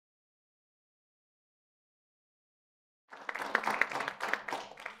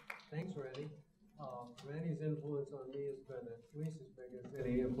Thanks, Randy. Randy's influence on me has been at least as big as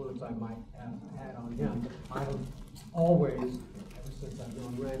any influence I might have had on him. I have always, ever since I've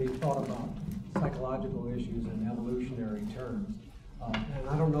known Randy, thought about psychological issues in evolutionary terms. And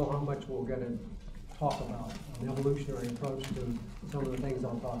I don't know how much we'll get to talk about an evolutionary approach to some of the things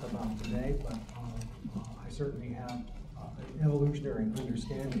I'll talk about today, but I certainly have an evolutionary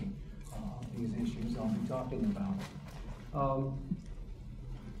understanding of these issues I'll be talking about.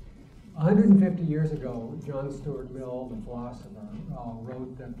 150 years ago, John Stuart Mill, the philosopher,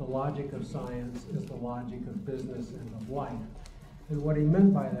 wrote that the logic of science is the logic of business and of life. And what he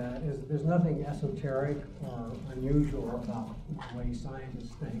meant by that is that there's nothing esoteric or unusual about the way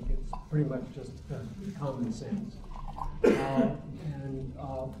scientists think. It's pretty much just common sense. And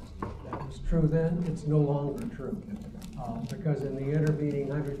that was true then. It's no longer true. Because in the intervening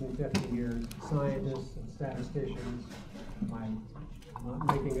 150 years, scientists and statisticians, not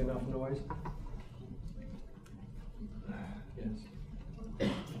making enough noise? Yes.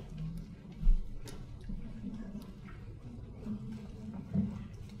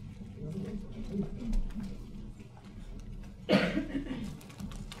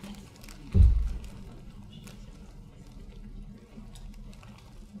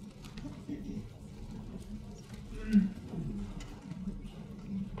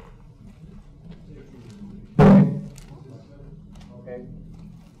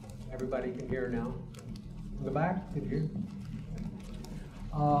 Everybody can hear now. In the back, can hear.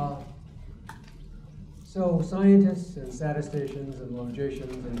 So scientists and statisticians and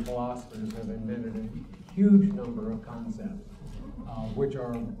logicians and philosophers have invented a huge number of concepts, which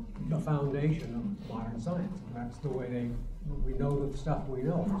are the foundation of modern science. That's the way we know the stuff we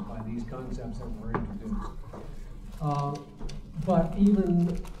know is by these concepts that were introduced. But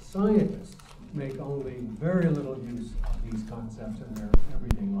even scientists make only very little use of these concepts in their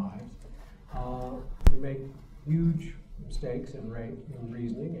everyday lives. We make huge mistakes in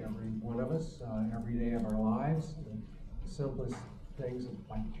reasoning, every one of us, every day of our lives. The simplest things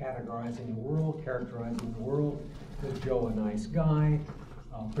like categorizing the world, characterizing the world. Is Joe a nice guy?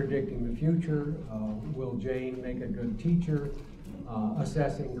 Predicting the future. Will Jane make a good teacher?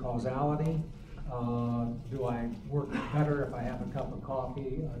 Assessing causality. Do I work better if I have a cup of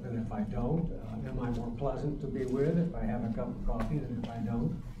coffee than if I don't? Am I more pleasant to be with if I have a cup of coffee than if I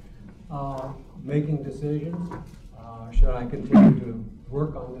don't? Making decisions. Should I continue to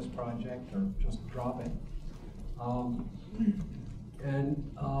work on this project or just drop it? And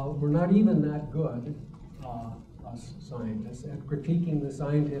we're not even that good, us scientists, at critiquing the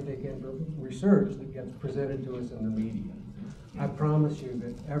scientific research that gets presented to us in the media. I promise you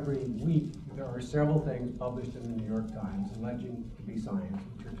that every week there are several things published in the New York Times alleging to be science,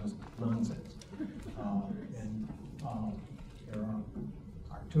 which are just nonsense. There are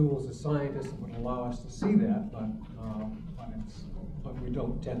tools as scientists that would allow us to see that, but we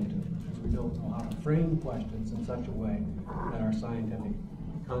don't tend to, because we don't know how to frame questions in such a way that our scientific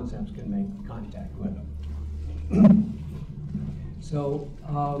concepts can make contact with them. So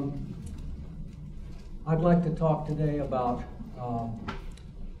I'd like to talk today about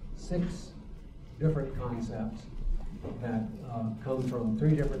 6 different concepts that come from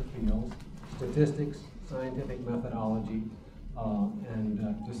 3 different fields: statistics, scientific methodology, and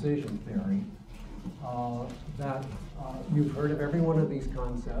decision theory. That you've heard of every one of these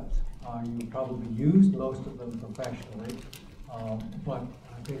concepts. You've probably used most of them professionally, but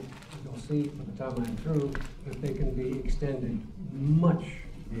I think you'll see by the time I'm through that they can be extended much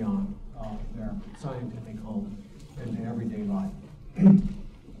beyond their scientific home into everyday life.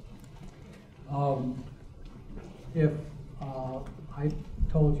 If I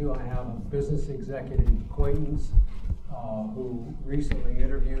told you I have a business executive acquaintance who recently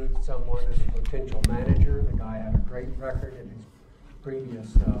interviewed someone as a potential manager. The guy had a great record in his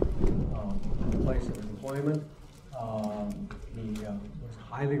previous place of employment. He was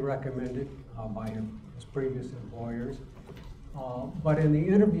highly recommended by his previous employers. But in the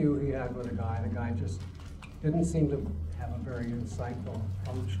interview he had with the guy just didn't seem to have a very insightful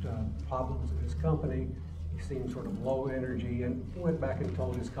approach to problems in his company. He seemed sort of low energy, and went back and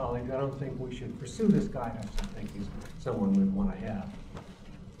told his colleagues, I don't think we should pursue this guy. I just think he's someone we'd want to have.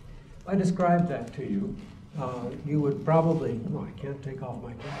 If I described that to you, you would probably, well, I can't take off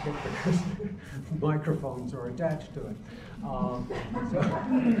my jacket because microphones are attached to it. So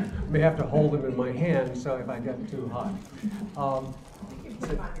I may have to hold them in my hand so if I get too hot. You can put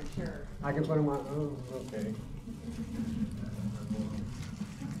them on your shirt. I can put them on, oh, okay.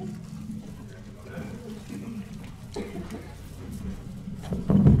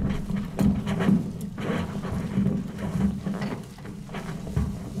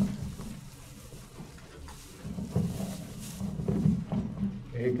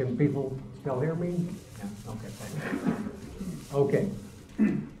 people still hear me? Yeah, okay, thanks. Okay.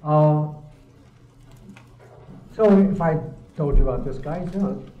 So if I told you about this guy,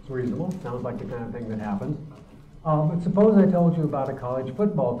 it's reasonable. Sounds like the kind of thing that happens. But suppose I told you about a college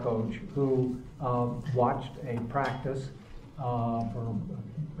football coach who watched a practice for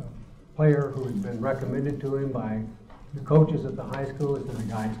a player who had been recommended to him by the coaches at the high school. He said the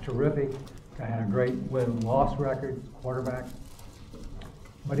guy's terrific. Guy had a great win-loss record, quarterback.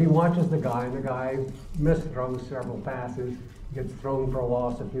 But he watches the guy, and the guy misthrows several passes, gets thrown for a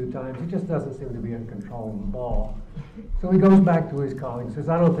loss a few times. He just doesn't seem to be in control of the ball. So he goes back to his colleague and says,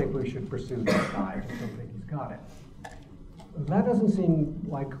 I don't think we should pursue this guy. I just don't think he's got it. That doesn't seem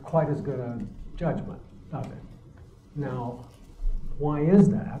like quite as good a judgment, does it? Now, why is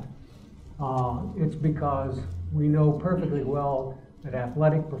that? It's because we know perfectly well that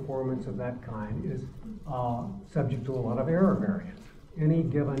athletic performance of that kind is subject to a lot of error variance. Any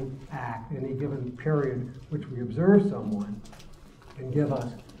given act, any given period which we observe someone can give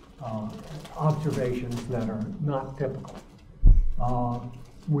us observations that are not typical.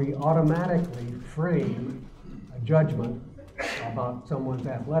 We automatically frame a judgment about someone's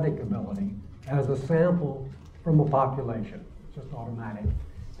athletic ability as a sample from a population. It's just automatic.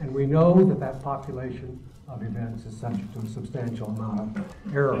 And we know that that population of events is subject to a substantial amount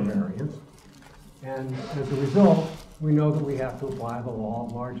of error variance. And as a result, we know that we have to apply the law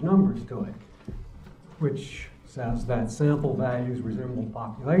of large numbers to it, which says that sample values resemble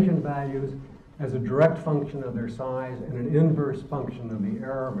population values as a direct function of their size and an inverse function of the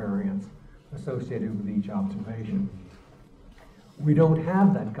error variance associated with each observation. We don't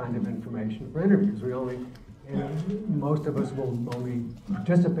have that kind of information for interviews. Most of us will only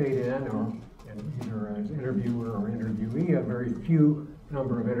participate in, or either as interviewer or interviewee, a very few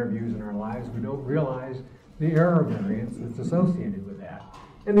number of interviews in our lives. We don't realize the error variance that's associated with that.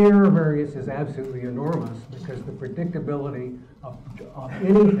 And the error variance is absolutely enormous because the predictability of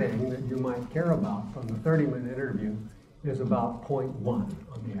anything that you might care about from the 30-minute interview is about 0.1 on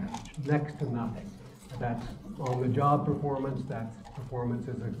the average, next to nothing. That's on the job performance, that's performance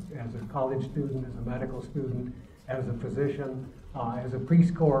as a college student, as a medical student, as a physician, as a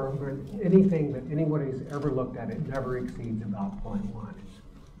pre-score, anything that anybody's ever looked at, it never exceeds about 0.1. It's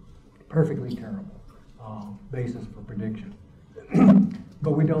perfectly terrible basis for prediction.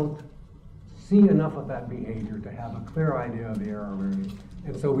 But we don't see enough of that behavior to have a clear idea of the error variance,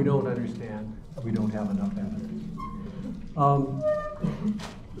 and so we don't understand that we don't have enough evidence.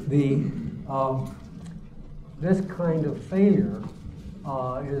 This kind of failure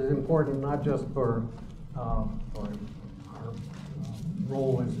is important not just for our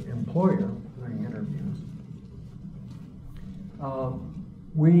role as employer during interviews.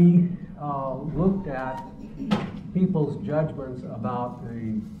 We looked at people's judgments about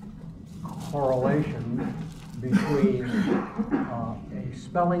the correlation between a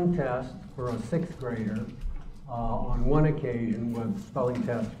spelling test for a sixth grader on one occasion with spelling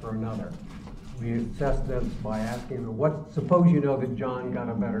tests for another. We assessed this by asking them, suppose you know that John got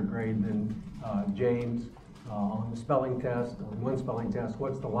a better grade than James on the spelling test, on one spelling test,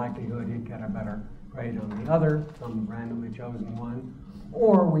 what's the likelihood he'd get a better grade on the other, some randomly chosen one?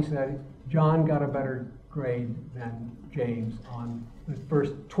 Or we said, John got a better grade than James on the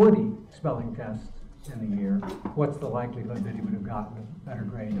first 20 spelling tests in the year. What's the likelihood that he would have gotten a better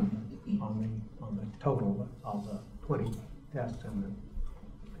grade on the total of the 20 tests in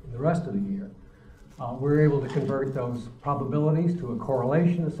the rest of the year? We're able to convert those probabilities to a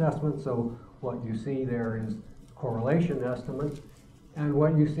correlation assessment. So what you see there is correlation estimates. And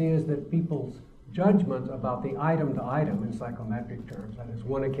what you see is that people's judgment about the item to item in psychometric terms, that is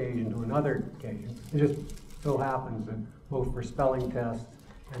one occasion to another occasion. It just so happens that both for spelling tests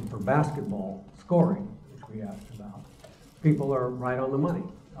and for basketball scoring, which we asked about, people are right on the money.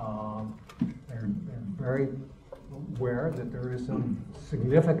 They're very aware that there is some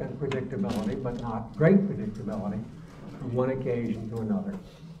significant predictability, but not great predictability, from one occasion to another.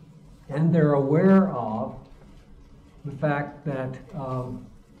 And they're aware of the fact that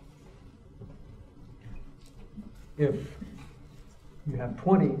if you have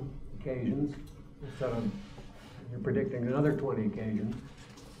 20 occasions, instead of you're predicting another 20 occasions,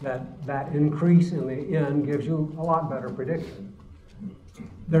 that increase in the n gives you a lot better prediction.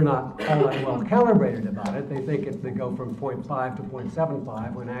 They're not all that well calibrated about it. They think they go from 0.5 to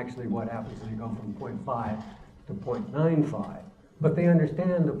 0.75, when actually what happens is you go from 0.5 to 0.95. But they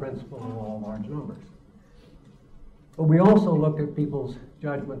understand the principle of law of large numbers. But we also looked at people's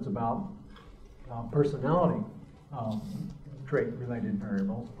judgments about personality trait-related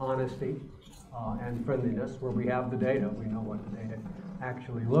variables, honesty, and friendliness, where we have the data, we know what the data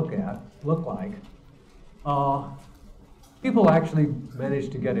actually look like. People actually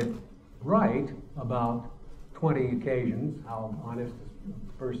managed to get it right about 20 occasions. How honest is the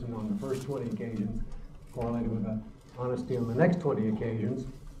person on the first 20 occasions correlated with the honesty on the next 20 occasions.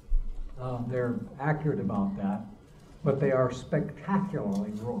 They're accurate about that, but they are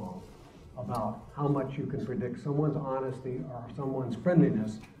spectacularly wrong about how much you can predict someone's honesty or someone's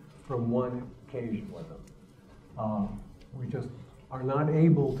friendliness from one occasion with them. We just are not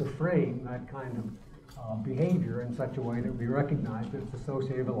able to frame that kind of behavior in such a way that we recognize that it's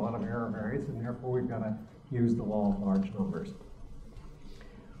associated with a lot of error variance, and therefore we've got to use the law of large numbers.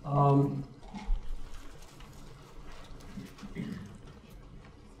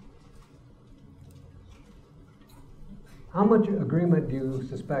 How much agreement do you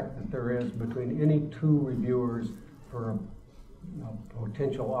suspect that there is between any two reviewers for a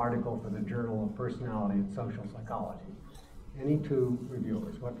potential article for the Journal of Personality and Social Psychology? Any two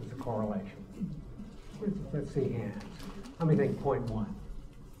reviewers, what is the correlation? Let's see hands. How many think 0.1?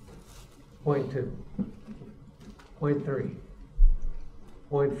 0.2? 0.3?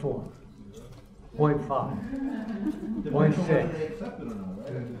 0.4? 0.5? 0.6? What's that?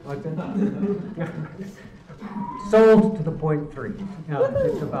 Sold to the 0.3. Yeah,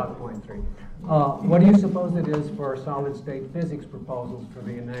 it's about 0.3. What do you suppose it is for solid state physics proposals for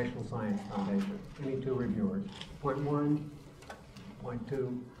the National Science Foundation? Any two reviewers? 0.1,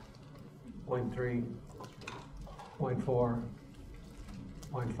 0.2, 0.3, 0.4,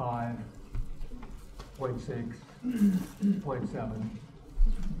 0.5, 0.6, 0.7.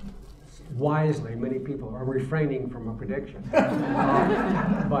 Wisely, many people are refraining from a prediction.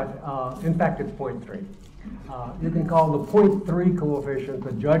 But in fact, it's 0.3. You can call the 0.3 coefficient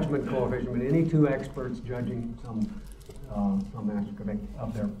the judgment coefficient, but any two experts judging some aspect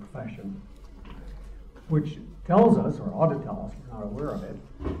of their profession, which tells us, or ought to tell us, we're not aware of it,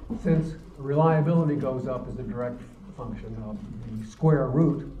 since reliability goes up as a direct function of the square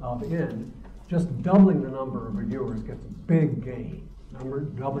root of n, just doubling the number of reviewers gets a big gain.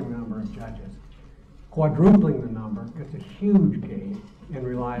 Doubling the number of judges. Quadrupling the number gets a huge gain in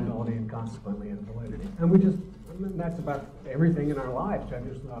reliability and consequently in validity. And that's about everything in our lives,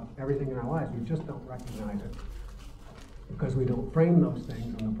 judges, everything in our lives. We just don't recognize it because we don't frame those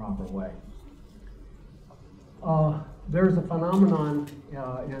things in the proper way. There's a phenomenon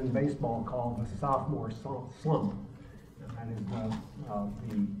in baseball called the sophomore slump. And that is the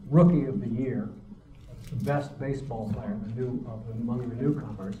rookie of the year, the best baseball player among the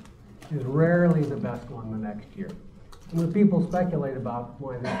newcomers, is rarely the best one the next year. And when people speculate about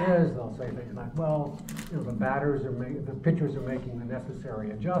why this is, they'll say things like, well, the pitchers are making the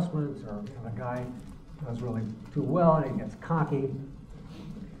necessary adjustments, or the guy does really too well and he gets cocky.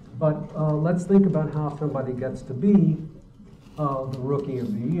 But let's think about how somebody gets to be the rookie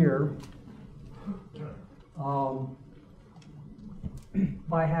of the year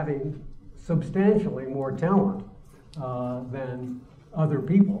by having substantially more talent than other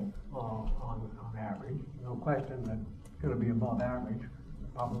people on average. No question that it's going to be above average,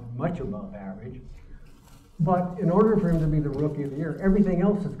 probably much above average. But in order for him to be the rookie of the year, everything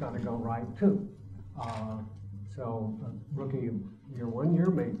else has got to go right too. So the rookie of year 1 year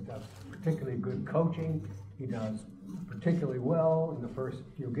does particularly good coaching. He does particularly well in the first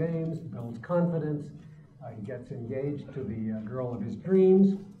few games, builds confidence. He gets engaged to the girl of his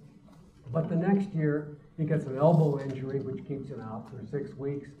dreams. But the next year, he gets an elbow injury, which keeps him out for 6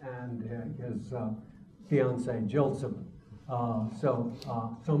 weeks, and his fiancée jilts him. So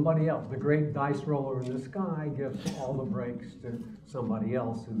somebody else, the great dice roller in the sky, gives all the breaks to somebody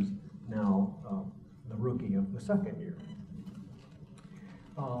else who's now the rookie of the second year.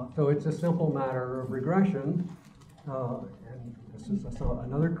 So it's a simple matter of regression, and this is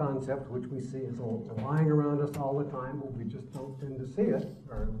another concept which we see is lying around us all the time, but we just don't tend to see it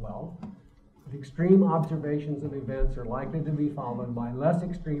very well. The extreme observations of events are likely to be followed by less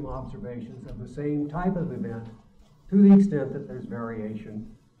extreme observations of the same type of event, to the extent that there's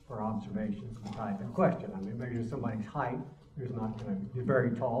variation for observations of the type in question. I mean, measure somebody's height, there's not going to be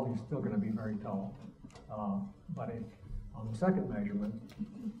very tall, he's still going to be very tall. But on the second measurement,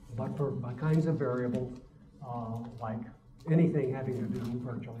 but for kinds of variables like anything having to do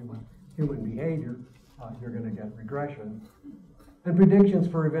virtually with human behavior, you're going to get regression. And predictions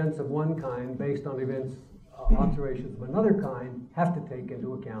for events of one kind based on observations of another kind have to take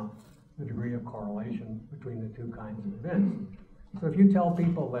into account the degree of correlation between the two kinds of events. So if you tell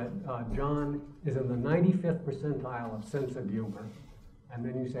people that John is in the 95th percentile of sense of humor, and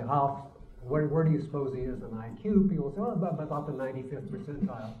then you say, where do you suppose he is in IQ? People say, oh, about the 95th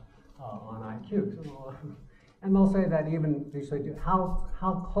percentile. on IQ. So, and they'll say that even, they say,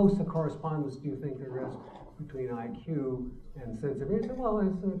 how close a correspondence do you think there is between IQ and sensitivity? I say, well,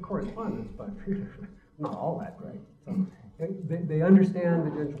 it's a correspondence, but not all that great. So they understand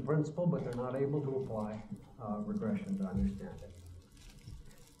the general principle, but they're not able to apply regression to understand it.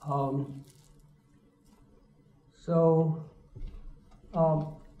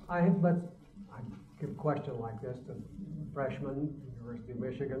 I give a question like this to freshmen, University of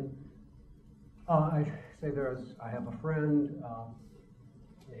Michigan. I say I have a friend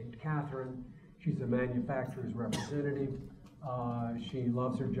named Catherine. She's a manufacturer's representative. She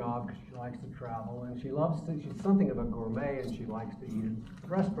loves her job because she likes to travel, and she's something of a gourmet, and she likes to eat at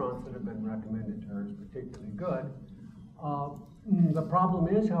restaurants that have been recommended to her as particularly good. The problem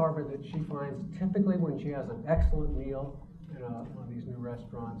is, however, that she finds typically when she has an excellent meal in one of these new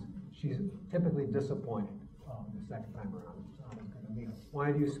restaurants, she's typically disappointed the second time around. It's not as good a meal.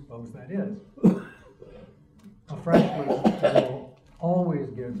 Why do you suppose that is? A freshman will always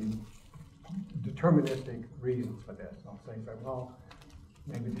give you deterministic reasons for this. I'll say, well,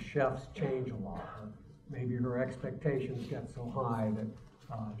 maybe the chefs change a lot, or maybe her expectations get so high that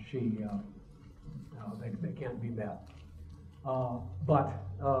they can't be met. But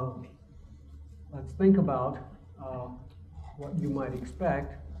let's think about what you might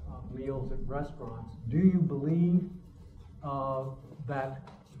expect meals at restaurants. Do you believe that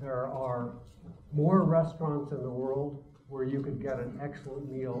there are more restaurants in the world where you could get an excellent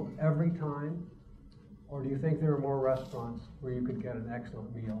meal every time? Or do you think there are more restaurants where you could get an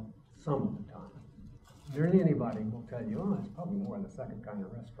excellent meal some of the time? Nearly anybody will tell you, oh, it's probably more in the second kind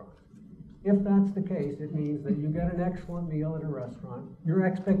of restaurant. If that's the case, it means that you get an excellent meal at a restaurant. Your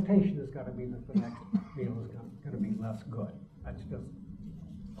expectation has got to be that the next meal is going to be less good. That just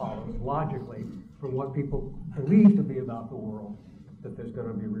follows logically from what people believe to be about the world, that there's going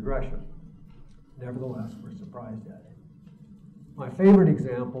to be regression. Nevertheless, we're surprised at it. My favorite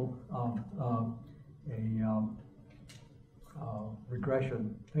example of a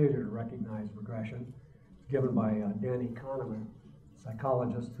regression, failure to recognize regression, is given by Danny Kahneman,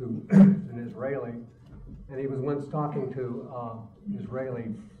 psychologist who is an Israeli, and he was once talking to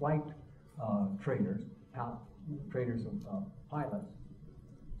Israeli flight trainers of pilots.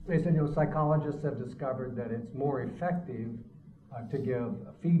 They said, psychologists have discovered that it's more effective to give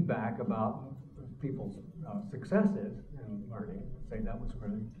feedback about people's successes in learning, say that was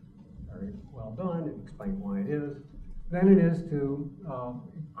really very well done and explain why it is, than it is to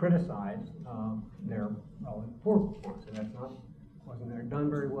criticize their poor performance. And that's wasn't done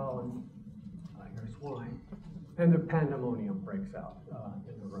very well, and here's why. And the pandemonium breaks out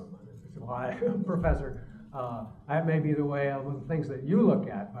in the room. So, Professor, that may be the way of the things that you look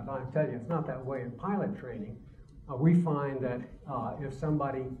at, but I tell you, it's not that way in pilot training. We find that if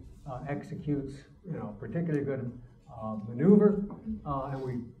somebody executes, particularly good maneuver, and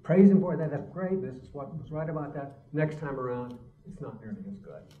we praise him for that, that's great, this is what was right about that. Next time around, it's not nearly as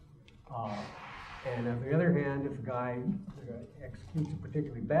good. And on the other hand, if a guy executes a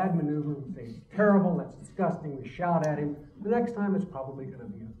particularly bad maneuver, we say it's terrible, that's disgusting, we shout at him, the next time it's probably going to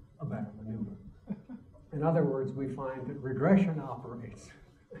be a better maneuver. In other words, we find that regression operates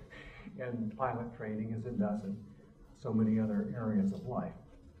in pilot training as it does in so many other areas of life.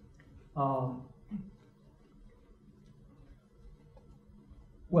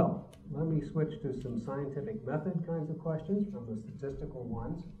 Well, let me switch to some scientific method kinds of questions from the statistical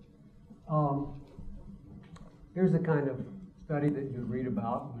ones. Here's the kind of study that you read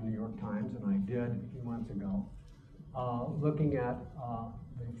about in the New York Times, and I did a few months ago, looking at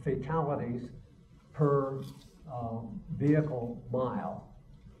the fatalities per vehicle mile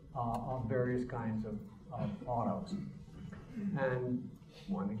of various kinds of autos. And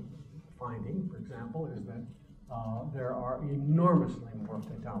one finding, for example, is that there are enormously more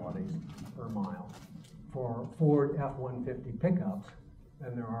fatalities per mile for Ford F-150 pickups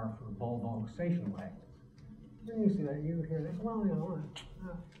than there are for Volvo station wagons. And you see that, you hear that, well,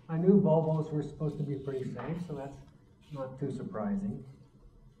 I knew Volvos were supposed to be pretty safe, so that's not too surprising.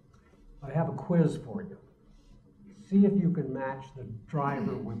 I have a quiz for you. See if you can match the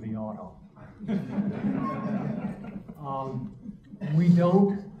driver with the auto. We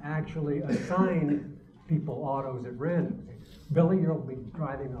don't actually assign people autos at random. Billy, you'll be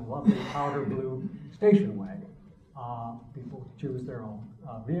driving a lovely powder blue station wagon. People choose their own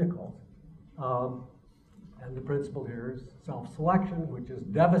vehicles. And the principle here is self-selection, which is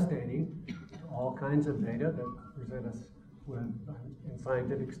devastating to all kinds of data that present us with in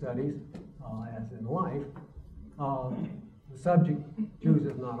scientific studies, as in life. The subject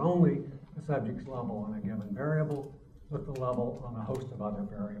chooses not only the subject's level on a given variable, with the level on a host of other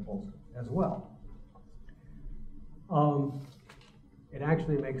variables as well. It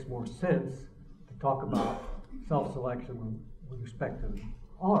actually makes more sense to talk about self-selection with respect to the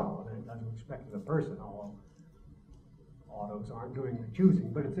auto than it does with respect to the person, although autos aren't doing the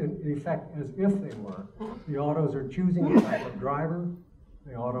choosing, but it's in effect as if they were. The autos are choosing the type of driver,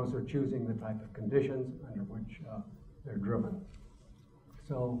 the autos are choosing the type of conditions under which they're driven.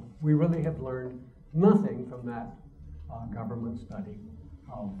 So we really have learned nothing from that government study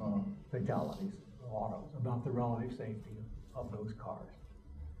of fatalities of autos, about the relative safety of those cars.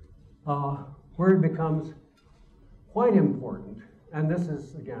 Where it becomes quite important, and this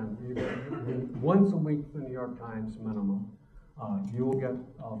is, again, once a week, the New York Times minimum, you will get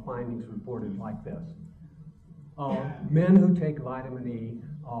findings reported like this. Men who take vitamin E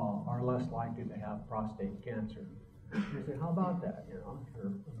are less likely to have prostate cancer. You say, how about that? You know, if you're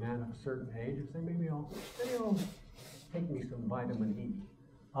a man of a certain age, you say, maybe I'll take me some vitamin E.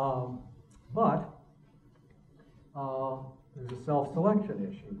 But there's a self-selection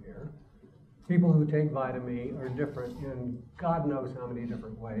issue here. People who take vitamin E are different in God knows how many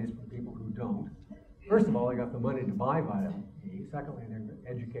different ways from people who don't. First of all, they got the money to buy vitamin E. Secondly, their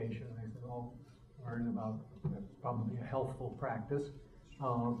education. They said, oh, learn about probably a healthful practice.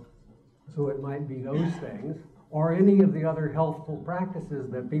 So it might be those things, or any of the other healthful practices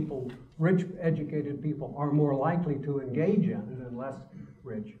that people, rich, educated people, are more likely to engage in than less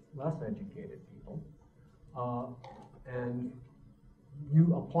rich, less educated people. And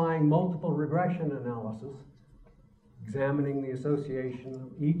you applying multiple regression analysis, examining the association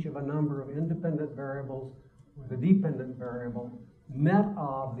of each of a number of independent variables with a dependent variable, net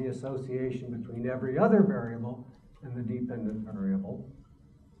of the association between every other variable and the dependent variable,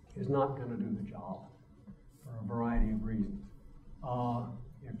 is not going to do the job for a variety of reasons.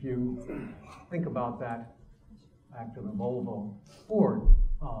 If you think about that, back to the Volvo Ford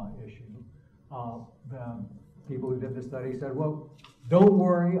issue, the people who did the study said, well, don't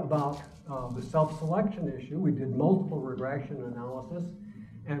worry about the self-selection issue. We did multiple regression analysis,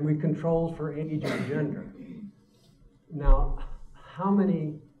 and we controlled for age and gender. Now, how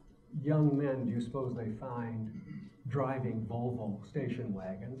many young men do you suppose they find driving Volvo station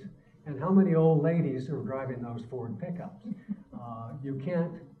wagons? And how many old ladies are driving those Ford pickups? You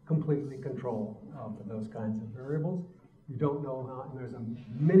can't completely control for those kinds of variables. You don't know how, and there's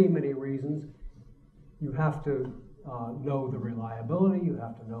many, many reasons. You have to know the reliability, you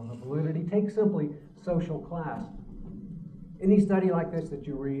have to know the validity. Take simply social class. Any study like this that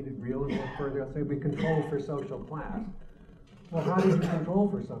you read and reel and look further, they'll say we control for social class. Well, how did you control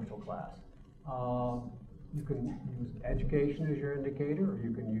for social class? You can use education as your indicator, or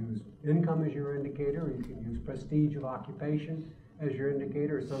you can use income as your indicator, or you can use prestige of occupation as your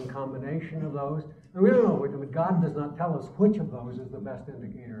indicator, or some combination of those. And we don't know, I mean, God does not tell us which of those is the best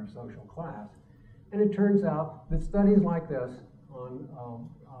indicator of social class. And it turns out that studies like this on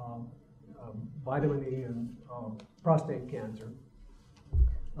vitamin E and prostate cancer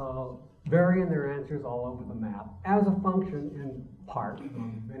vary in their answers all over the map as a function, in part,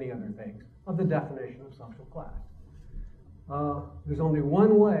 among many other things, of the definition of social class. There's only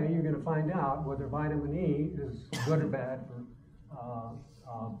one way you're going to find out whether vitamin E is good or bad for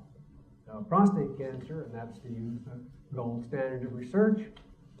prostate cancer, and that's to use the gold standard of research.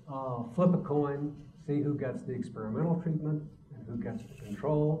 Flip a coin, see who gets the experimental treatment and who gets the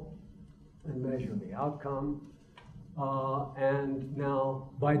control, and measure the outcome. And now,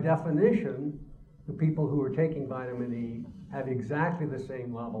 by definition, the people who are taking vitamin E have exactly the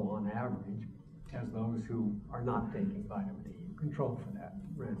same level on average as those who are not taking vitamin E. You control for that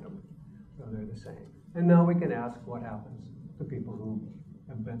randomly, so they're the same. And now we can ask what happens to people who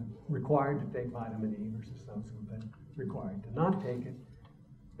have been required to take vitamin E versus those who have been required to not take it.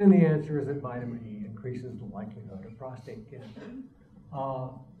 And the answer is that vitamin E increases the likelihood of prostate cancer.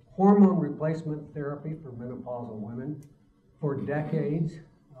 Hormone replacement therapy for menopausal women for decades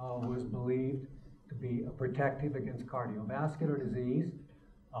was believed to be a protective against cardiovascular disease.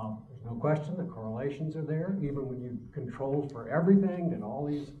 There's no question the correlations are there, even when you control for everything and all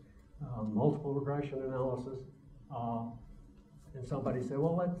these multiple regression analysis. And somebody said,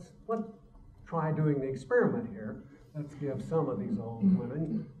 well, let's try doing the experiment here. Let's give some of these old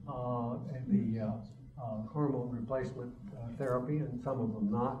women the hormone replacement therapy and some of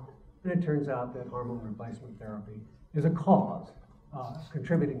them not. And it turns out that hormone replacement therapy is a cause,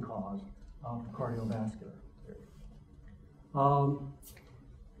 contributing cause of cardiovascular disease.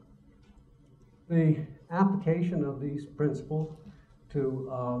 The application of these principles to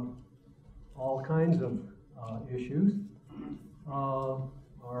all kinds of issues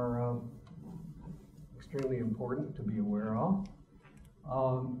are extremely important to be aware of.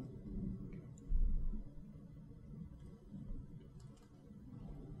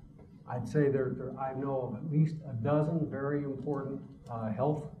 I'd say I know of at least a dozen very important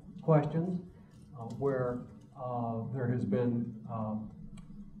health questions where there has been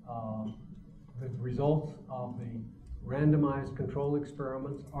the results of the randomized control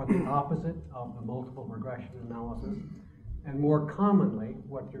experiments are the opposite of the multiple regression analysis. And more commonly,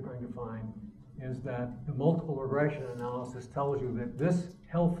 what you're going to find is that the multiple regression analysis tells you that this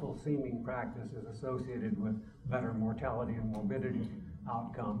healthful seeming practice is associated with better mortality and morbidity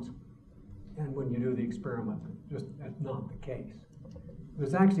outcomes. And when you do the experiment, that's not the case.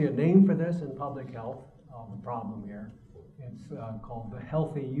 There's actually a name for this in public health, the problem here. It's called the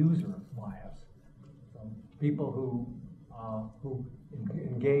healthy user bias. So people who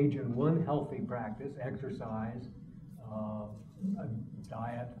engage in one healthy practice, exercise, a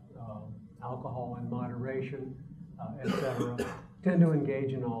diet, alcohol in moderation, etc., tend to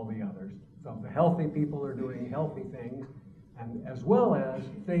engage in all the others. So the healthy people are doing healthy things, and as well as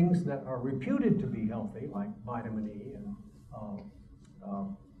things that are reputed to be healthy, like vitamin E and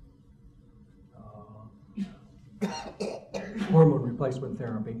hormone replacement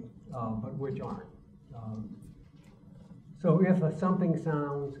therapy, but which aren't. So if something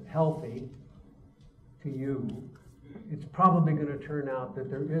sounds healthy to you, it's probably going to turn out that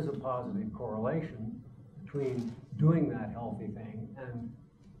there is a positive correlation between doing that healthy thing and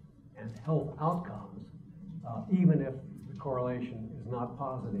health outcomes, even if the correlation is not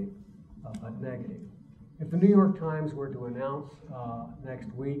positive but negative. If the New York Times were to announce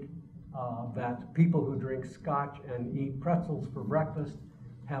next week that people who drink scotch and eat pretzels for breakfast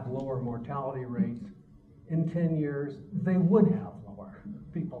have lower mortality rates, in 10 years they would have lower.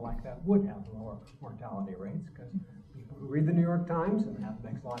 People like that would have lower mortality rates because people who read the New York Times and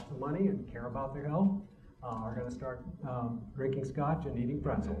makes lots of money and care about their health are going to start drinking scotch and eating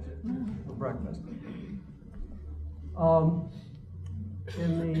pretzels for breakfast.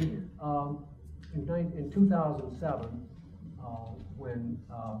 In 2007, when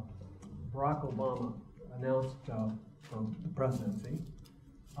Barack Obama announced for the presidency,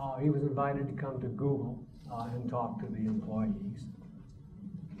 he was invited to come to Google and talk to the employees.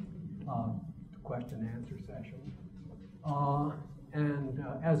 Question and answer session. And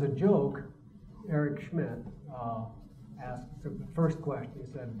as a joke, Eric Schmidt asked the first question.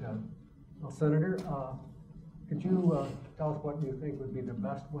 He said, well, Senator, could you tell us what you think would be the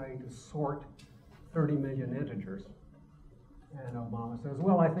best way to sort 30 million integers? And Obama says,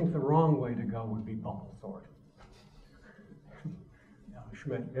 well, I think the wrong way to go would be bubble sort.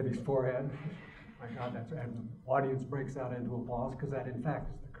 Schmidt hit his forehead. My God, that's right. And the audience breaks out into applause because that, in fact,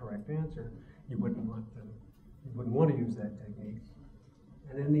 is the correct answer. You wouldn't want to use that technique.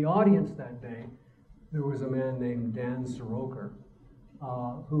 And in the audience that day, there was a man named Dan Soroker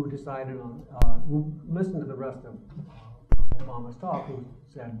who decided on, who listened to the rest of Obama's talk, who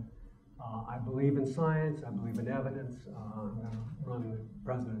said, I believe in science, I believe in evidence, I'm going to run the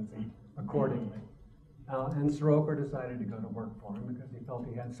presidency accordingly. And Soroker decided to go to work for him because he felt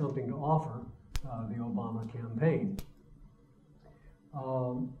he had something to offer the Obama campaign.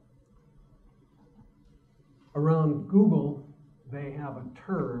 Around Google, they have a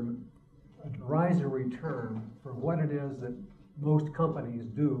term, a derisory term, for what it is that most companies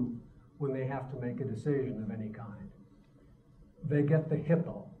do when they have to make a decision of any kind. They get the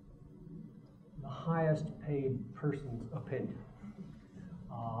HIPPO, the highest paid person's opinion.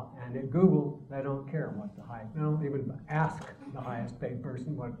 And at Google, they don't care what they don't even ask the highest paid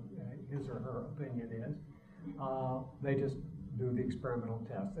person what his or her opinion is. They just do the experimental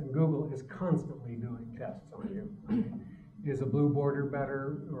tests. And Google is constantly doing tests on you. I mean, is a blue border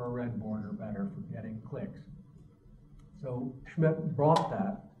better or a red border better for getting clicks? So Schmidt brought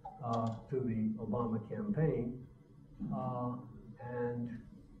that to the Obama campaign. And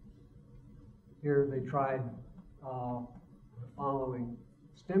here they tried the following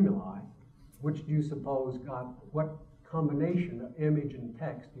stimuli. Which do you suppose what combination of image and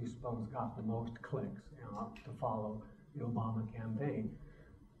text do you suppose got the most clicks to follow the Obama campaign?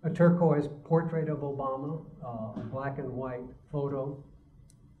 A turquoise portrait of Obama, a black and white photo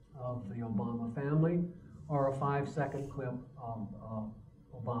of the Obama family, or a 5-second clip of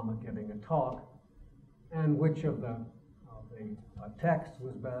Obama giving a talk, and which of the text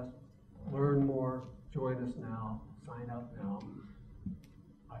was best? Learn more, join us now, sign up now.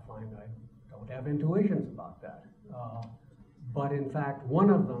 I find I don't have intuitions about that. But in fact, one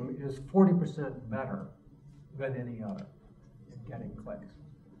of them is 40% better than any other in getting clicks.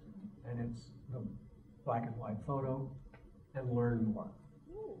 And it's the black and white photo and learn more.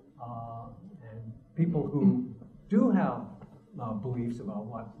 And Saying. People who do have beliefs about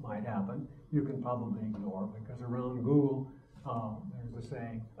what might happen, you can probably ignore, because around Google, there's a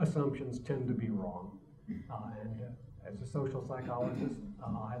saying, assumptions tend to be wrong. And as a social psychologist,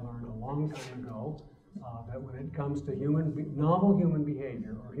 I learned a long time ago that when it comes to novel human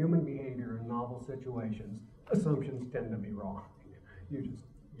behavior, or human behavior in novel situations, assumptions tend to be wrong.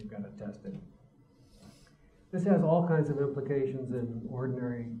 You've got to test it. This has all kinds of implications in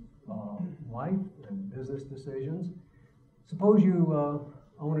ordinary life and business decisions. Suppose you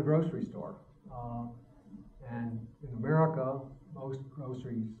own a grocery store, and in America, most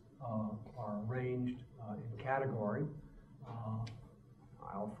groceries are arranged in category.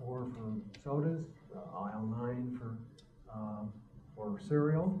 Aisle 4 for sodas, aisle 9 for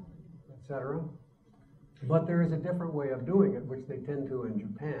cereal, etc. But there is a different way of doing it, which they tend to in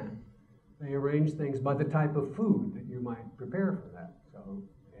Japan. They arrange things by the type of food that you might prepare for that. So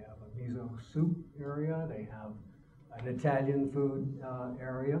they have a miso soup area, they have an Italian food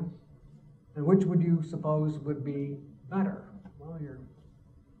area. And which would you suppose would be better? Well, your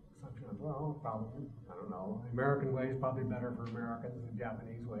assumption is, well, probably, I don't know. The American way is probably better for Americans, and the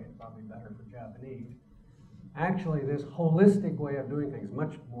Japanese way is probably better for Japanese. Actually, this holistic way of doing things is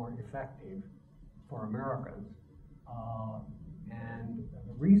much more effective for Americans. And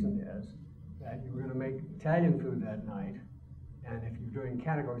the reason is that you're going to make Italian food that night, and if you're doing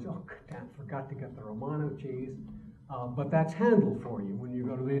categories, oh, damn, forgot to get the Romano cheese, but that's handled for you when you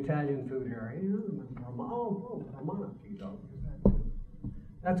go to the Italian food area. You know, Romano cheese, oh,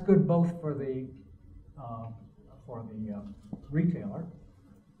 that's good both for the retailer,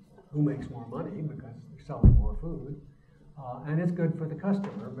 who makes more money because they're selling more food, and it's good for the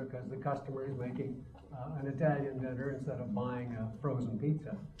customer because the customer is making an Italian dinner instead of buying a frozen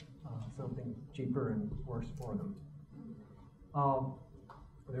pizza, something cheaper and worse for them.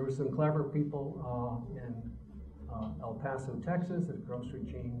 There were some clever people in El Paso, Texas, a grocery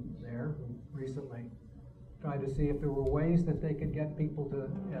chain there, who recently tried to see if there were ways that they could get people to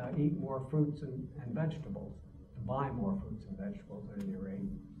eat more fruits and vegetables, to buy more fruits and vegetables at any rate.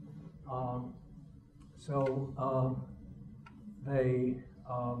 So they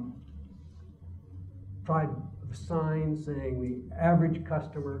tried a sign saying the average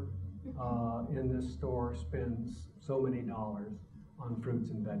customer in this store spends so many dollars on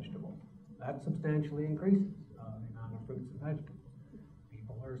fruits and vegetables. That substantially increases the amount of fruits and vegetables.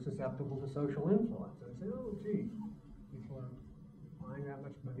 People are susceptible to social influence. They say, oh, gee, people are buying that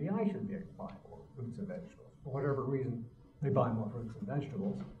much, maybe I should be able to buy more fruits and vegetables. For whatever reason, they buy more fruits and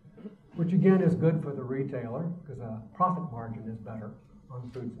vegetables, which again is good for the retailer, because a profit margin is better on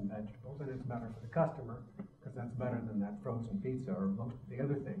fruits and vegetables, and it's better for the customer, because that's better than that frozen pizza or most of the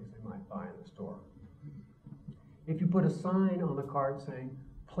other things they might buy in the store. If you put a sign on the cart saying,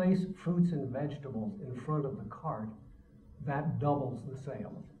 place fruits and vegetables in front of the cart, that doubles the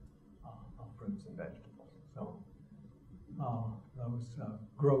sales of fruits and vegetables. So those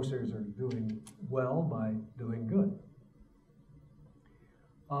grocers are doing well by doing good.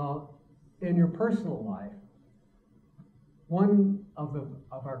 In your personal life, one of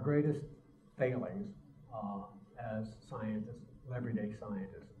our greatest failings as scientists, everyday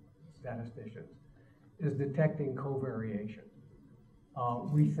scientists, statisticians, is detecting covariation.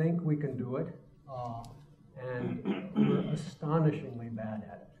 We think we can do it, and we're astonishingly bad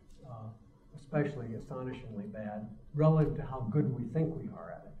at it, especially astonishingly bad relative to how good we think we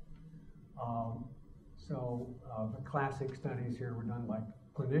are at it. So the classic studies here were done by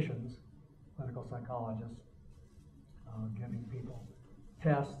clinicians, clinical psychologists, giving people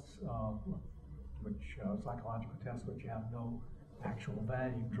tests, psychological tests which have no actual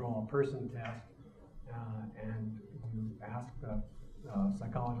value. Draw a person test, and you ask the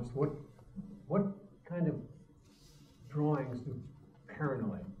psychologist, what kind of drawings do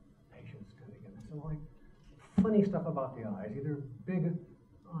paranoid patients tend to get? They say, like, funny stuff about the eyes, either big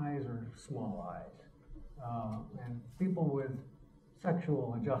eyes or small eyes. And people with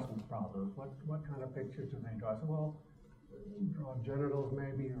sexual adjustment problems, what kind of pictures do they draw? So, well, draw genitals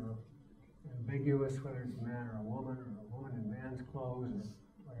maybe, or ambiguous, whether it's a man or a woman in man's clothes,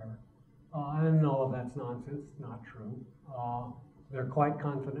 or whatever. And all of that's nonsense, not true. They're quite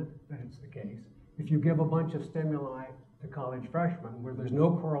confident that it's the case. If you give a bunch of stimuli to college freshmen where there's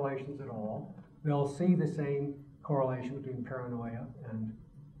no correlations at all, they'll see the same correlation between paranoia and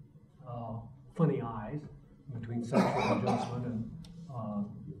funny eyes, between sexual adjustment and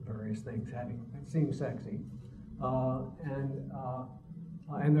various things that seem sexy. And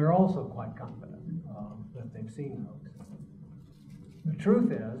they're also quite confident that they've seen those. The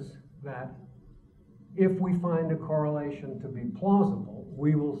truth is that if we find a correlation to be plausible,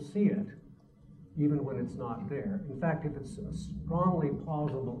 we will see it even when it's not there. In fact, if it's strongly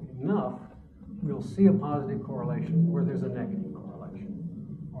plausible enough, we'll see a positive correlation where there's a negative correlation,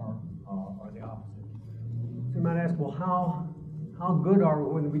 or the opposite. So you might ask, well, how good are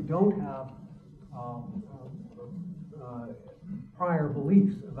we when we don't have prior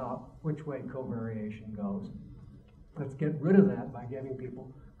beliefs about which way covariation goes? Let's get rid of that by giving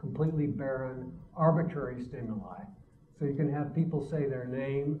people completely barren, arbitrary stimuli. So you can have people say their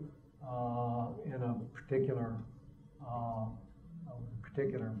name in a particular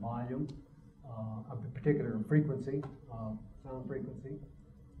volume, a particular frequency, sound frequency,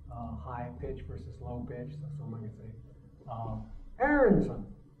 high pitch versus low pitch. So someone can say, Aronson.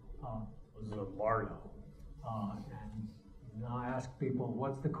 This is a Bardo. And now I ask people,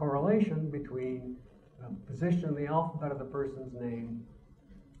 what's the correlation between the position in the alphabet of the person's name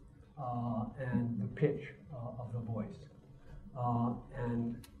and the pitch of the voice?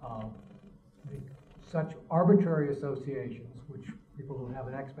 Such arbitrary associations, which people don't have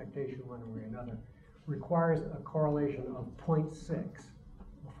an expectation one way or another, requires a correlation of 0.6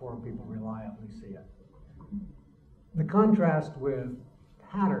 before people reliably see it. The contrast with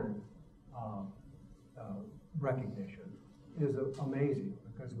pattern recognition is amazing,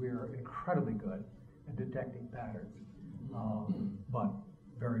 because we are incredibly good at detecting patterns, but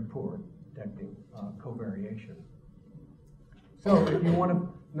very poor at detecting covariation. So if you want to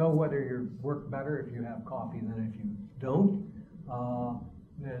know whether you work better if you have coffee than if you don't,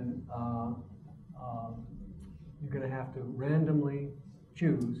 then you're going to have to randomly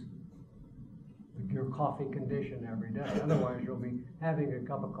choose your coffee condition every day. Otherwise, you'll be having a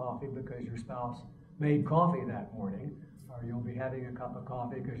cup of coffee because your spouse made coffee that morning, or you'll be having a cup of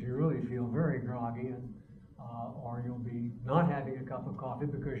coffee because you really feel very groggy, and or you'll be not having a cup of coffee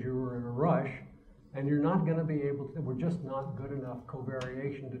because you were in a rush, and you're not going to be able to. We're just not good enough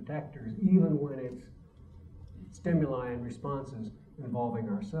covariation detectors, even when it's stimuli and responses involving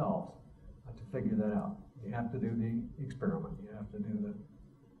ourselves, to figure that out. You have to do the experiment. You have to do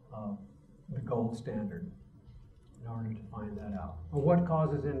the gold standard in order to find that out. Well, what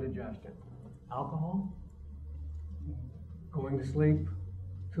causes indigestion? Alcohol? Going to sleep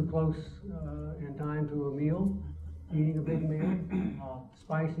too close in time to a meal? Eating a big meal?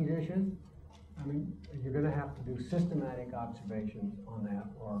 Spicy dishes? I mean, you're going to have to do systematic observations on that,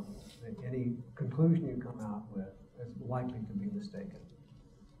 or any conclusion you come out with is likely to be mistaken.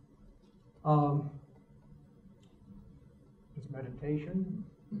 Does meditation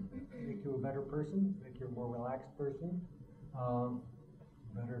make you a better person, make you a more relaxed person?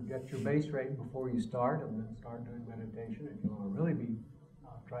 Better get your base rate before you start, and then start doing meditation if you want to really be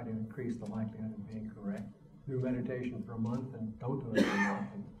try to increase the likelihood of being correct. Do meditation for a month and don't do it for a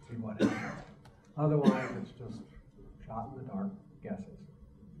month and see what happens. Otherwise, it's just shot in the dark guesses.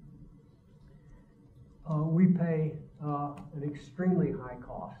 We pay an extremely high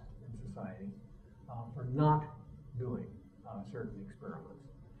cost in society for not doing certain experiments.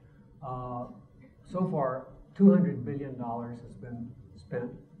 So far, $200 billion has been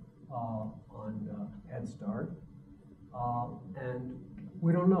spent on Head Start, and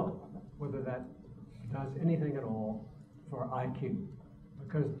we don't know whether that does anything at all for IQ,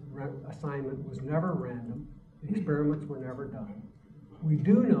 because assignment was never random, the experiments were never done. We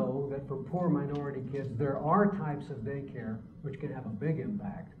do know that for poor minority kids, there are types of daycare which can have a big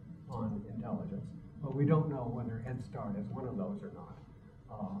impact on intelligence, but we don't know whether Head Start is one of those or not.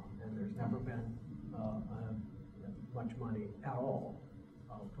 And there's never been much money at all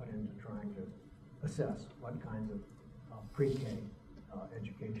put into trying to assess what kinds of pre-K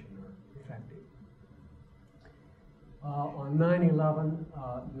education are effective. On 9/11,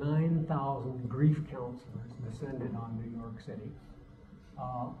 9,000 grief counselors descended on New York City.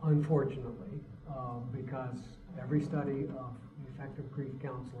 Unfortunately, because every study of effective grief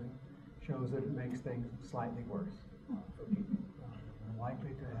counseling shows that it makes things slightly worse for people. They're likely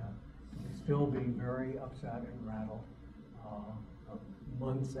to still be very upset and rattled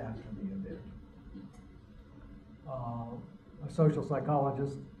months after the event. A social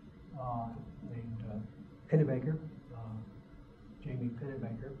psychologist named Pennebaker, Jamie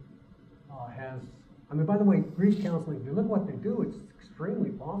Pennebaker, by the way, grief counseling, if you look what they do, it's extremely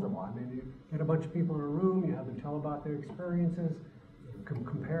plausible. I mean, you get a bunch of people in a room, you have them tell about their experiences, you can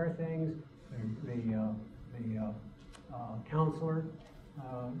compare things. The counselor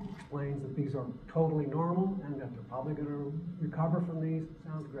explains that these are totally normal and that they're probably going to recover from these.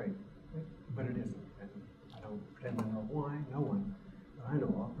 Sounds great, but it isn't. And I don't pretend to know why. No one that I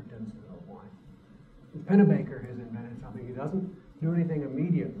know of pretends to know why. Pennebaker has invented something. He doesn't do anything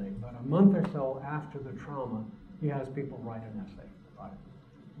immediately, but a month or so after the trauma, he has people write an essay about it,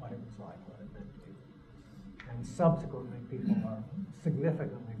 what it was like what it meant to. And subsequently, people are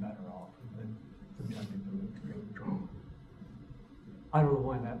significantly better off who've been subjected to extreme trauma. I don't know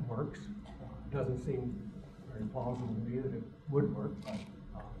why that works. It doesn't seem very plausible to me that it would work, but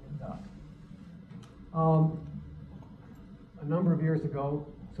it does. A number of years ago,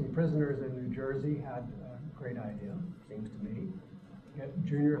 some prisoners in New Jersey had a great idea, seems to me. Get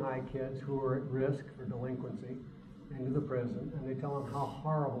junior high kids who are at risk for delinquency into the prison, and they tell them how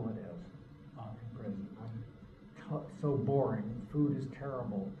horrible it is in prison. So boring. Food is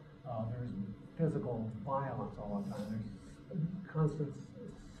terrible. There's physical violence all the time. There's constant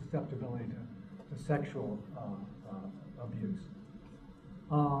susceptibility to sexual abuse.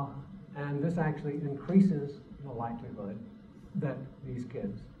 And this actually increases the likelihood that these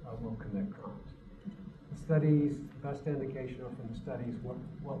kids will commit crimes. The studies, best indication from the studies,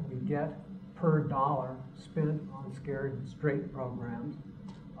 what we get per dollar spent on scared straight programs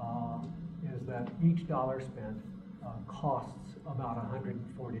is that each dollar spent costs about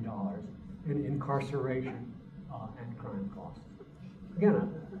 $140 in incarceration and crime costs. Again, I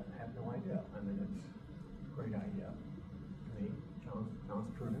have no idea. I mean, it's a great idea to me. Sounds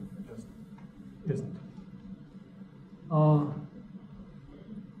prudent. It just isn't.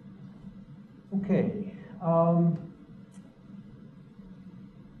 Okay.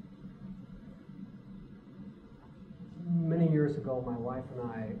 Many years ago, my wife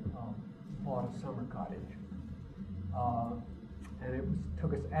and I bought a summer cottage. And it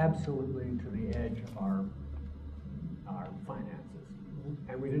took us absolutely to the edge of our finances.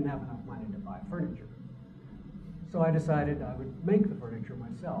 And we didn't have enough money to buy furniture. So I decided I would make the furniture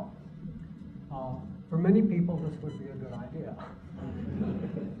myself. For many people, this would be a good idea.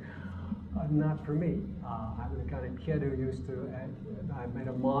 Not for me. I'm the kind of kid who used to, I made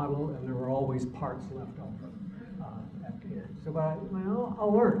a model and there were always parts left over at the end. So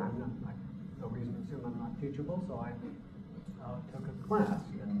I'll learn. No reason to assume I'm not teachable, so I took a class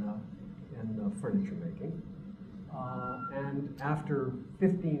in furniture making. And after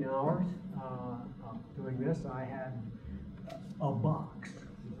 15 hours of doing this, I had a box.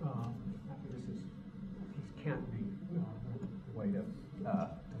 This can't be the way to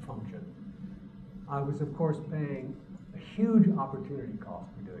function. I was, of course, paying a huge opportunity cost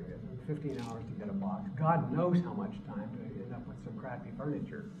for doing it. 15 hours to get a box. God knows how much time to end up with some crappy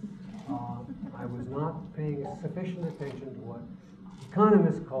furniture. I was not paying sufficient attention to what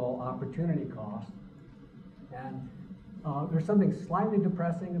economists call opportunity cost. And there's something slightly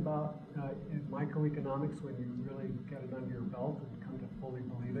depressing about microeconomics when you really get it under your belt and come to fully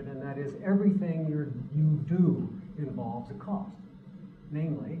believe it, and that is everything you do involves a cost.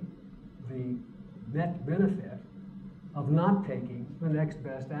 Namely, the net benefit of not taking the next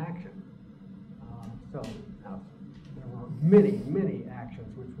best action. So there were many, many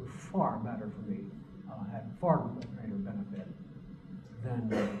actions which were far better for me, had far greater benefit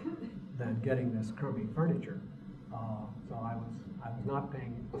than getting this crummy furniture. So I was not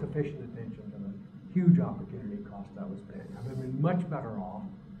paying sufficient attention to the huge opportunity cost I was paying. I would have been much better off,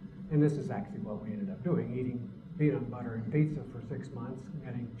 and this is actually what we ended up doing, eating peanut butter and pizza for 6 months,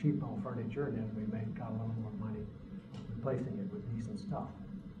 getting cheapo furniture, and then we got a little more money replacing it with decent stuff.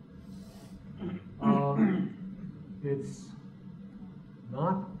 It's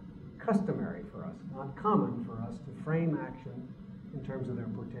not customary for us, not common for us to frame action in terms of their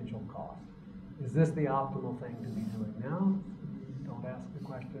potential cost. Is this the optimal thing to be doing now? Don't ask the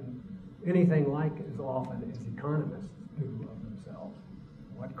question anything like as often as economists do of themselves.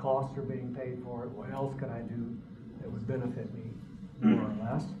 What costs are being paid for it? What else could I do that would benefit me more or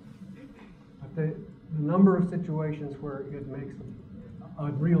less? But the number of situations where it makes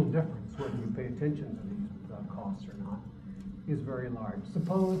a real difference whether you pay attention to these costs or not is very large.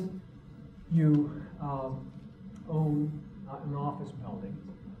 Suppose you own an office building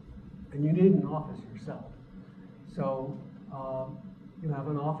and you need an office yourself. So you have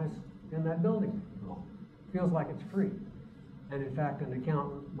an office in that building. Feels like it's free. And in fact, an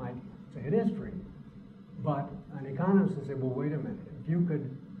accountant might say it is free. But an economist will say, well, wait a minute. If you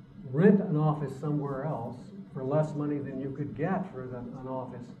could rent an office somewhere else for less money than you could get for an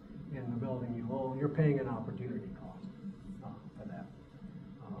office in the building you own, you're paying an opportunity cost for that.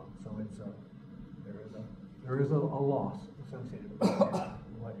 So it's there is a loss associated with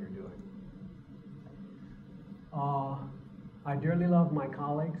what you're doing. I dearly love my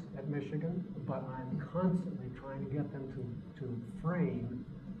colleagues at Michigan, but I'm constantly trying to get them to frame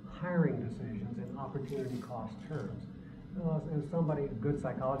hiring decisions in opportunity cost terms. And somebody, a good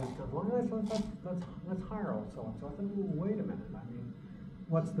psychologist, comes along, let's hire old so-and-so. I said, well, wait a minute. I mean,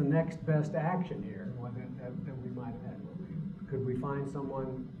 what's the next best action here that we might have had? Could we find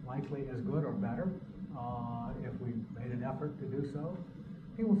someone likely as good or better if we made an effort to do so?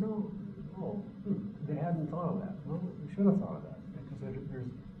 People say, they hadn't thought of that. Well, we should have thought of that, because there's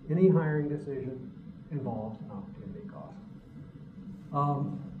any hiring decision involves an opportunity cost.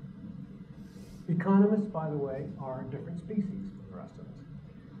 Economists, by the way, are a different species from the rest of us.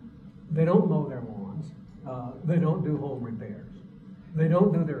 They don't mow their lawns. They don't do home repairs. They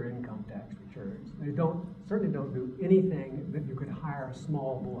don't do their income tax returns. They certainly don't do anything that you could hire a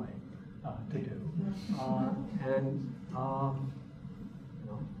small boy to do.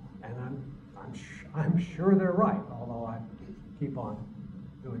 I'm sure they're right, although I keep on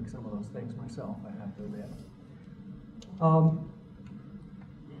doing some of those things myself, I have to admit.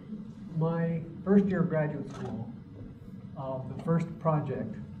 My first year of graduate school, the first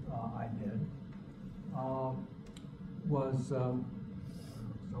project I did was some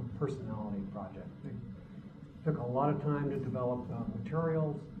personality project. It took a lot of time to develop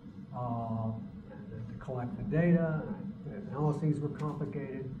materials and to collect the data. The analyses were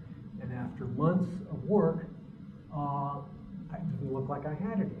complicated, and after months of work, I didn't look like I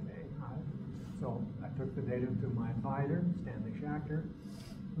had anything. So I took the data to my advisor, Stanley Schachter.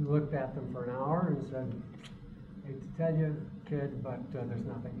 We looked at them for an hour and said, "Hate to tell you, kid, but there's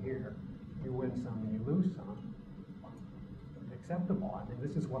nothing here. You win some and you lose some." Acceptable. I mean,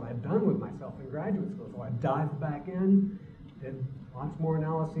 this is what I'd done with myself in graduate school. So I dived back in, did lots more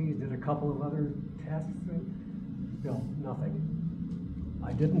analyses, did a couple of other tests, and still nothing.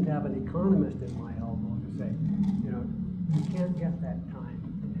 I didn't have an economist at my elbow to say, you can't get that time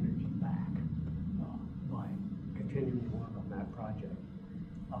and energy back by continuing to work on that project.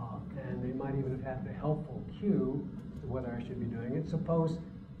 And they might even have had the helpful cue to whether I should be doing it. Suppose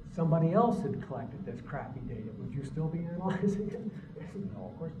somebody else had collected this crappy data. Would you still be analyzing it? No,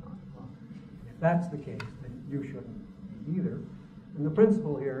 of course not. If that's the case, then you shouldn't be either. And the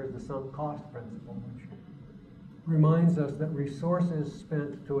principle here is the sunk cost principle, which reminds us that resources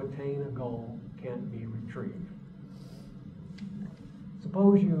spent to attain a goal can't be retrieved.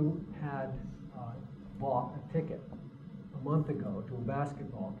 Suppose you had bought a ticket a month ago to a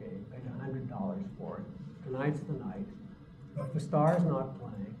basketball game, paid $100 for it. Tonight's the night. If the Star's not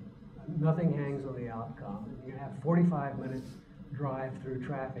playing, nothing hangs on the outcome, and you have 45 minutes drive through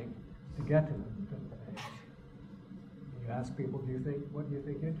traffic to get to the game. You ask people, what do you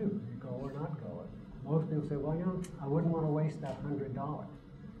think you'd do? You go or not go? Most people say, well, I wouldn't want to waste that $100.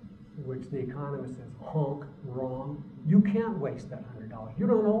 Which the economist says, honk, wrong. You can't waste that $100. You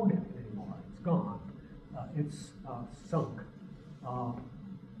don't own it anymore. It's gone. It's sunk.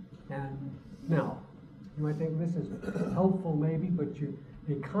 And now, you might think this is helpful maybe, but the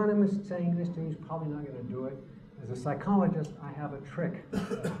economist saying this to you is probably not going to do it. As a psychologist, I have a trick to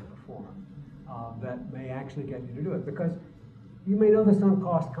perform that may actually get you to do it. Because you may know the sunk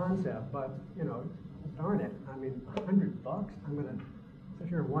cost concept, but, darn it, I mean, $100, I'm going to sit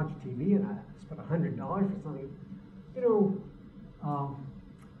here and watch TV and I spent $100 for something.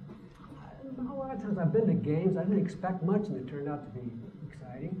 A lot of times I've been to games, I didn't expect much and it turned out to be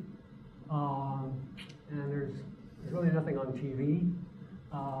exciting. And there's really nothing on TV.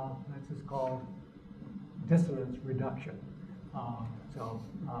 That's just called dissonance reduction. So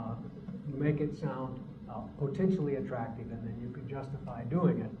you make it sound potentially attractive and then you can justify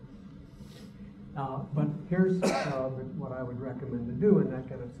doing it. But here's what I would recommend to do in that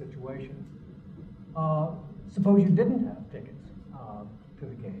kind of situation. Suppose you didn't have tickets to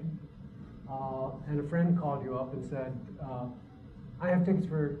the game, and a friend called you up and said, I have tickets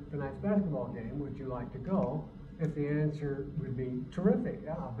for tonight's basketball game, would you like to go? If the answer would be, terrific,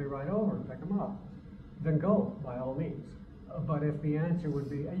 yeah, I'll be right over and pick them up, then go, by all means. But if the answer would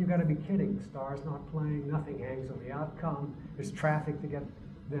be, you gotta be kidding, the Star's not playing, nothing hangs on the outcome, there's traffic to get,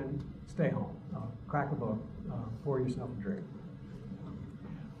 then stay home, crack a book, pour yourself a drink.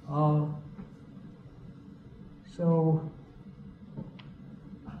 So,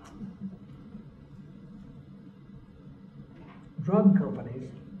 drug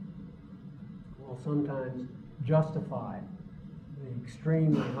companies will sometimes justify the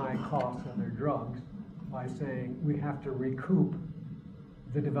extremely high costs of their drugs by saying we have to recoup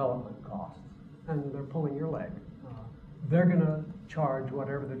the development costs, and they're pulling your leg. They're going to charge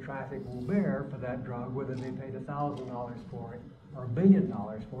whatever the traffic will bear for that drug, whether they paid $1,000 for it or $1 billion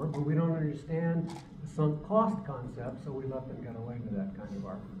for it, but we don't understand the sunk cost concept, so we let them get away with that kind of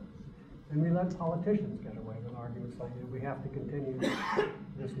argument. And we let politicians get away with arguments like that. We have to continue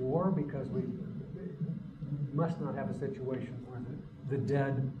this war because we must not have a situation where the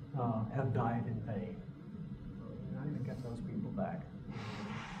dead have died in vain. We're not going to get those people back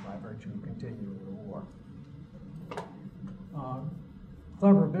by virtue of continuing the war.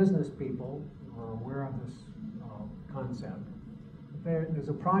 Clever business people are aware of this concept. There's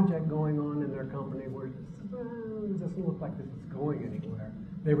a project going on in their company where it doesn't look like this is going anywhere.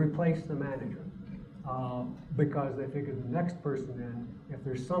 They replace the manager because they figure the next person in, if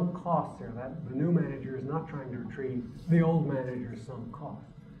there's some cost there, that the new manager is not trying to retrieve the old manager's sunk cost.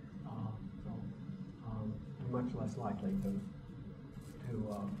 They're much less likely to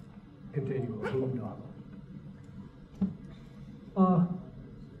continue a boondoggle.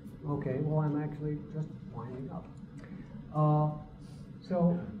 Okay, well, I'm actually just winding up.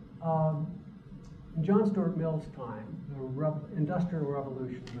 In John Stuart Mill's time, the Industrial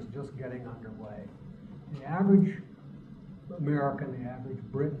Revolution was just getting underway. The average American, the average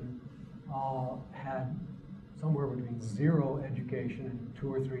Briton, had somewhere between 0 education and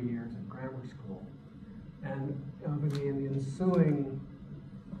 2 or 3 years at grammar school. And in the ensuing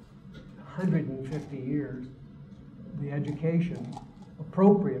 150 years, the education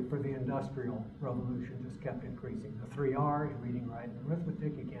appropriate for the Industrial Revolution just kept increasing. The 3 R's, reading, writing,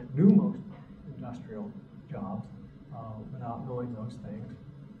 arithmetic. You can't do most industrial jobs without knowing those things.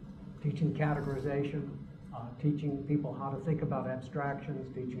 Teaching categorization, teaching people how to think about abstractions,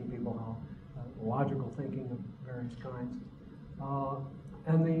 teaching people how logical thinking of various kinds.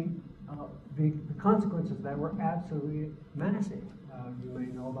 And the consequences of that were absolutely massive. You may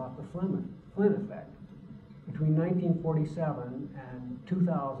know about the Flynn effect. Between 1947 and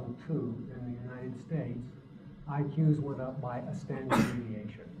 2002 in the United States, IQs went up by a standard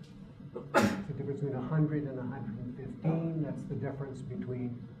deviation. It's the difference between 100 and 115. That's the difference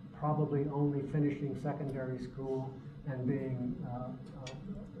between probably only finishing secondary school and being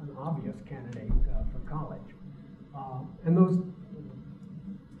an obvious candidate for college. And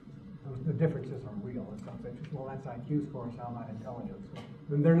the differences are real. In some sense, well, that's IQ scores, how about intelligence?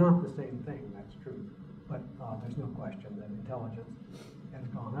 And they're not the same thing, that's true. But there's no question that intelligence has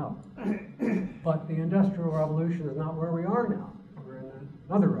gone up. But the Industrial Revolution is not where we are now. We're in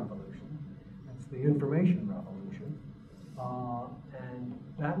another revolution. That's the information revolution. And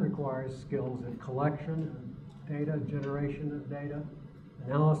that requires skills in collection of data, generation of data,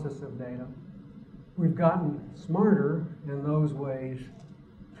 analysis of data. We've gotten smarter in those ways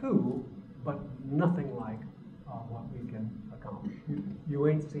too, but nothing like what we can accomplish. You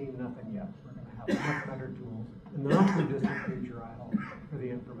ain't seen nothing yet. We're going to have much better tools in the not too distant future, I hope, for the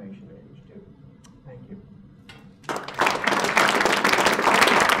information age too. Thank you.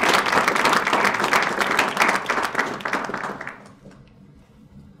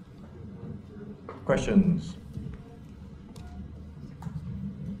 Questions?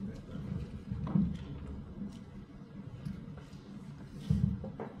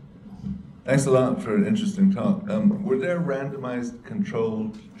 Thanks a lot for an interesting talk. Were there randomized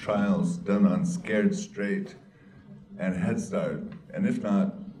controlled trials done on Scared Straight and Head Start? And if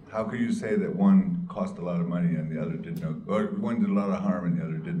not, how could you say that one cost a lot of money and the other did no, or one did a lot of harm and the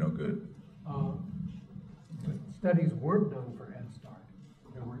other did no good? The studies weren't done for Head Start.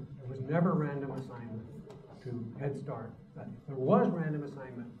 There was never random assignment to Head Start studies. There was random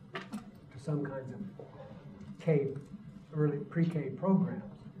assignment to some kinds of early pre-K programs.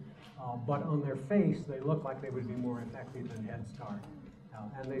 But on their face, they look like they would be more effective than Head Start.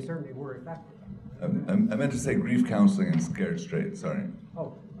 And they certainly were effective. I meant to say grief counseling and Scared Straight, sorry.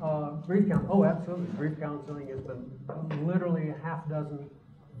 Oh, grief counseling. Oh, absolutely. Grief counseling has been literally a half dozen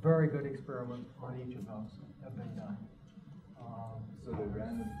very good experiments on each of those have been done.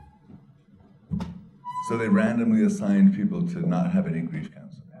 So they randomly assigned people to not have any grief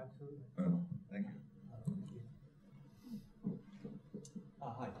counseling? Absolutely. Oh, thank you.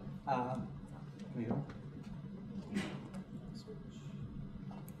 Hi.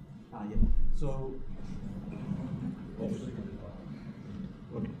 Yeah. So,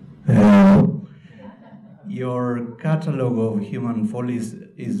 your catalog of human follies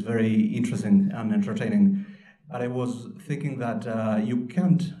is very interesting and entertaining. And I was thinking that you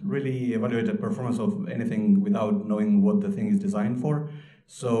can't really evaluate the performance of anything without knowing what the thing is designed for.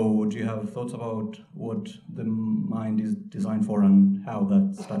 So do you have thoughts about what the mind is designed for and how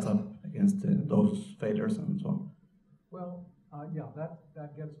that stacks up against those failures and so on? Well, yeah,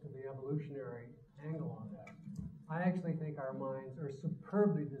 that gets to the evolutionary angle on that. I actually think our minds are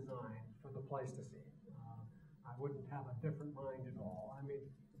superbly designed for the Pleistocene. I wouldn't have a different mind at all. I mean,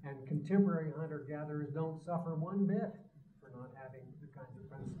 and contemporary hunter-gatherers don't suffer one bit for not having the kinds of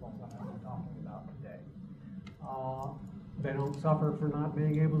principles that I've been talking about today. They don't suffer for not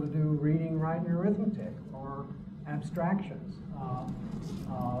being able to do reading, writing, arithmetic, or abstractions.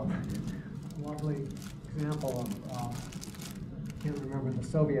 Lovely example of, I can't remember the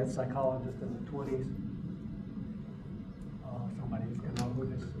Soviet psychologist in the 20s.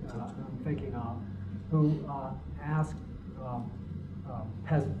 who this, I'm thinking of, who asked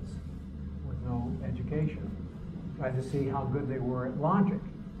peasants with no education, tried to see how good they were at logic.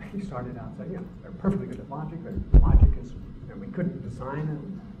 He started out saying, they're perfectly good at logic, but logic is, we couldn't design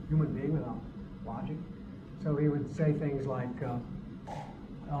a human being without logic. So he would say things like,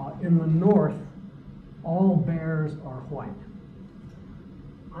 in the North, all bears are white.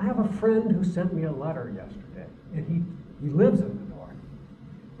 I have a friend who sent me a letter yesterday, and he lives in the North,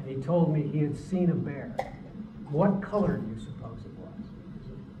 and he told me he had seen a bear. What color do you suppose it was?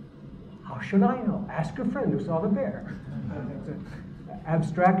 How should I know? Ask your friend who saw the bear.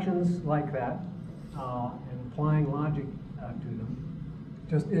 Abstractions like that, and applying logic to them,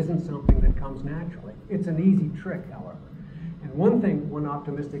 just isn't something that comes naturally. It's an easy trick, however. And one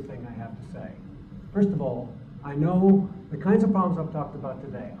optimistic thing I have to say. First of all, I know the kinds of problems I've talked about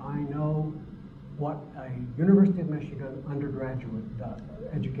today. I know what a University of Michigan undergraduate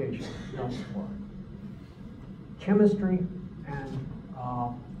education does for it. Chemistry and,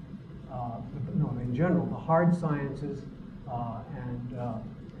 in general, the hard sciences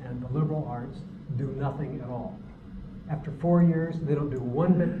and the liberal arts do nothing at all. After 4 years, they don't do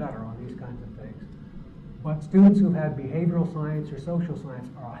one bit better on these kinds of things. But students who've had behavioral science or social science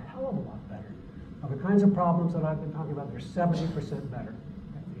are a hell of a lot better. The kinds of problems that I've been talking about, they're 70% better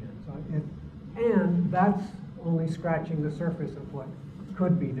at the end. So and that's only scratching the surface of what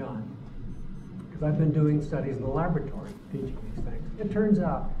could be done. Because I've been doing studies in the laboratory teaching these things. It turns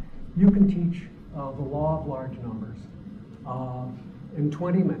out you can teach the law of large numbers in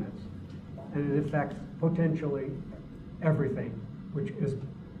 20 minutes, and it affects potentially everything which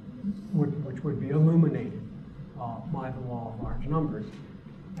would be illuminated by the law of large numbers.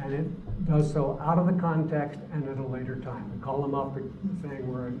 And it does so out of the context and at a later time. We call them up saying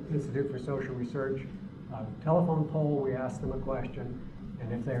we're an Institute for Social Research. Telephone poll, we ask them a question,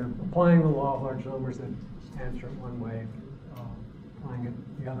 and if they're applying the law of large numbers, then answer it one way, applying it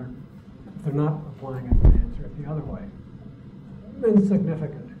the other. If they're not applying it, then answer it the other way.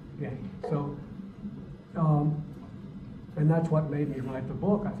 Insignificant gain. So, and that's what made me write the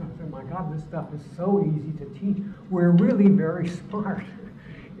book. I said, my God, this stuff is so easy to teach. We're really very smart.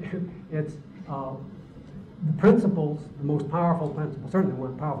 It's the principles, the most powerful principles, certainly the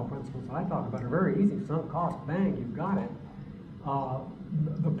most powerful principles I talk about are very easy. Sunk cost, bang, you've got it.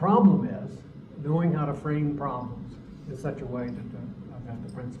 The problem is knowing how to frame problems in such a way that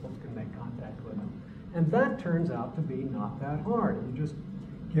the principles can make contact with them. And that turns out to be not that hard. You just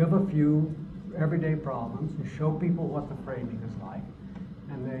give a few everyday problems, you show people what the framing is like,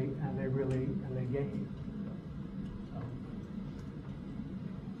 and they gain.